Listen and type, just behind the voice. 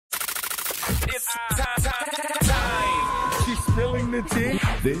It's time. She's spilling the tea.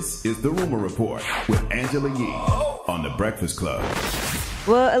 This is the Rumor Report with Angela Yee on The Breakfast Club.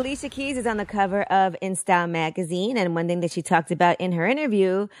 Well, Alicia Keys is on the cover of InStyle magazine, and one thing that she talked about in her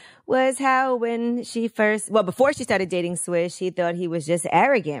interview was how before she started dating Swish, she thought he was just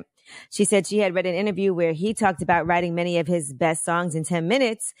arrogant. She said she had read an interview where he talked about writing many of his best songs in 10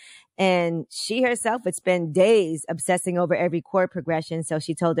 minutes, and she herself would spend days obsessing over every chord progression. So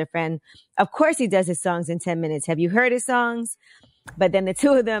she told her friend, of course he does his songs in 10 minutes. Have you heard his songs? But then the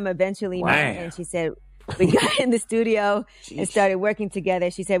two of them eventually met, and she said, we got in the studio and started working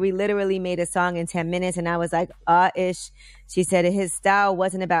together. She said, we literally made a song in 10 minutes. And I was like, ish. She said his style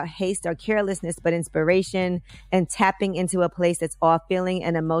wasn't about haste or carelessness, but inspiration and tapping into a place that's all feeling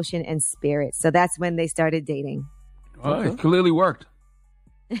and emotion and spirit. So that's when they started dating. Well, it clearly worked.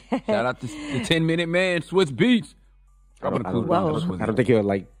 Shout out to the 10-minute man, Swiss Beats. I don't think you're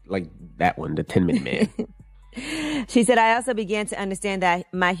like that one, the 10-minute man. She said, I also began to understand that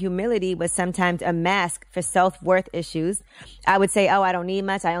my humility was sometimes a mask for self-worth issues. I would say, I don't need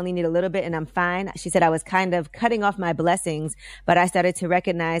much. I only need a little bit and I'm fine. She said, I was kind of cutting off my blessings, but I started to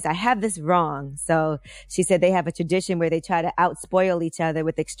recognize I have this wrong. So she said they have a tradition where they try to outspoil each other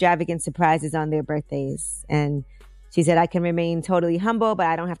with extravagant surprises on their birthdays. And she said, I can remain totally humble, but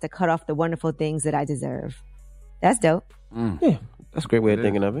I don't have to cut off the wonderful things that I deserve. That's dope. Yeah, that's a great way of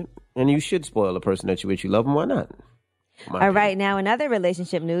thinking of it. And you should spoil a person that you with. You love them, why not? All right, now in other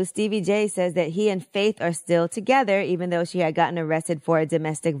relationship news, Stevie J says that he and Faith are still together, even though she had gotten arrested for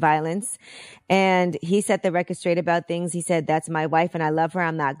domestic violence. And he set the record straight about things. He said, that's my wife and I love her.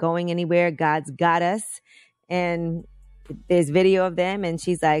 I'm not going anywhere. God's got us. And there's video of them and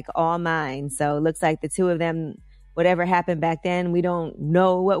she's like, all mine. So it looks like the two of them, whatever happened back then, we don't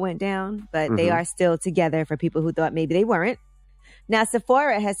know what went down, but they are still together for people who thought maybe they weren't. Now,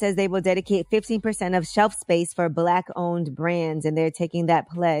 Sephora says they will dedicate 15% of shelf space for Black-owned brands, and they're taking that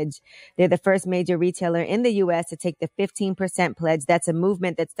pledge. They're the first major retailer in the U.S. to take the 15% pledge. That's a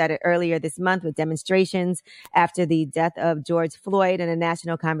movement that started earlier this month with demonstrations after the death of George Floyd and a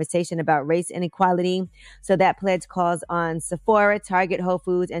national conversation about race inequality. So that pledge calls on Sephora, Target, Whole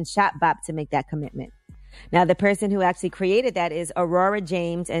Foods, and ShopBop to make that commitment. Now, the person who actually created that is Aurora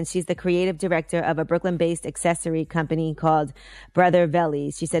James, and she's the creative director of a Brooklyn-based accessory company called Brother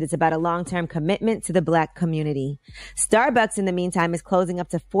Vellies. She said it's about a long-term commitment to the Black community. Starbucks, in the meantime, is closing up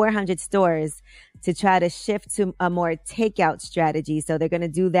to 400 stores to try to shift to a more takeout strategy. So they're going to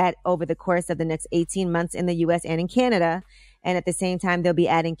do that over the course of the next 18 months in the U.S. and in Canada. And at the same time, they'll be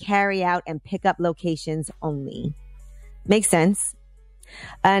adding carry-out and pickup locations only. Makes sense.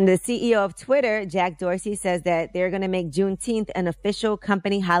 And the CEO of Twitter, Jack Dorsey, says that they're going to make Juneteenth an official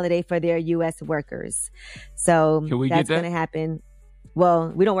company holiday for their U.S. workers. So that's going to happen.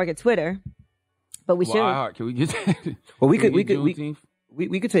 Well, we don't work at Twitter, but we should. Can we get that? Well, we could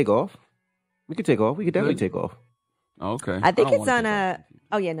take off. We could take off. We could definitely take off. Okay. I think it's on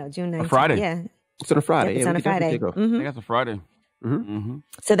June 9th. A Friday. Yeah. It's on a Friday. It's on a Friday. I think that's a Friday.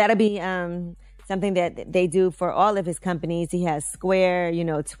 So that'll be something that they do for all of his companies. He has Square,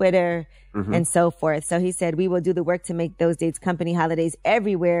 Twitter, and so forth. So he said, we will do the work to make those dates company holidays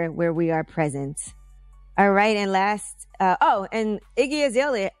everywhere where we are present. All right. And last, and Iggy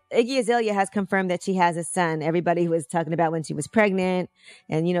Azalea has confirmed that she has a son. Everybody was talking about when she was pregnant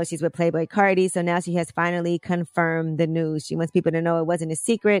and, she's with Playboy Cardi. So now she has finally confirmed the news. She wants people to know it wasn't a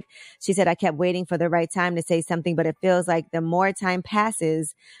secret. She said, I kept waiting for the right time to say something, but it feels like the more time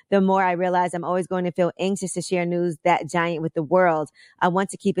passes, the more I realize I'm always going to feel anxious to share news that giant with the world. I want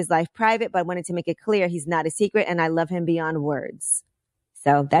to keep his life private, but I wanted to make it clear he's not a secret and I love him beyond words.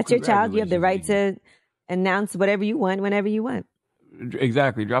 So that's your child. You have the right to announce whatever you want, whenever you want.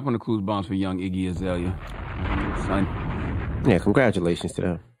 Exactly. Dropping the clues bombs for young Iggy Azalea. Son. Yeah, congratulations to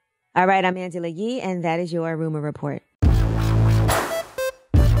them. All right, I'm Angela Yee, and that is your Rumor Report.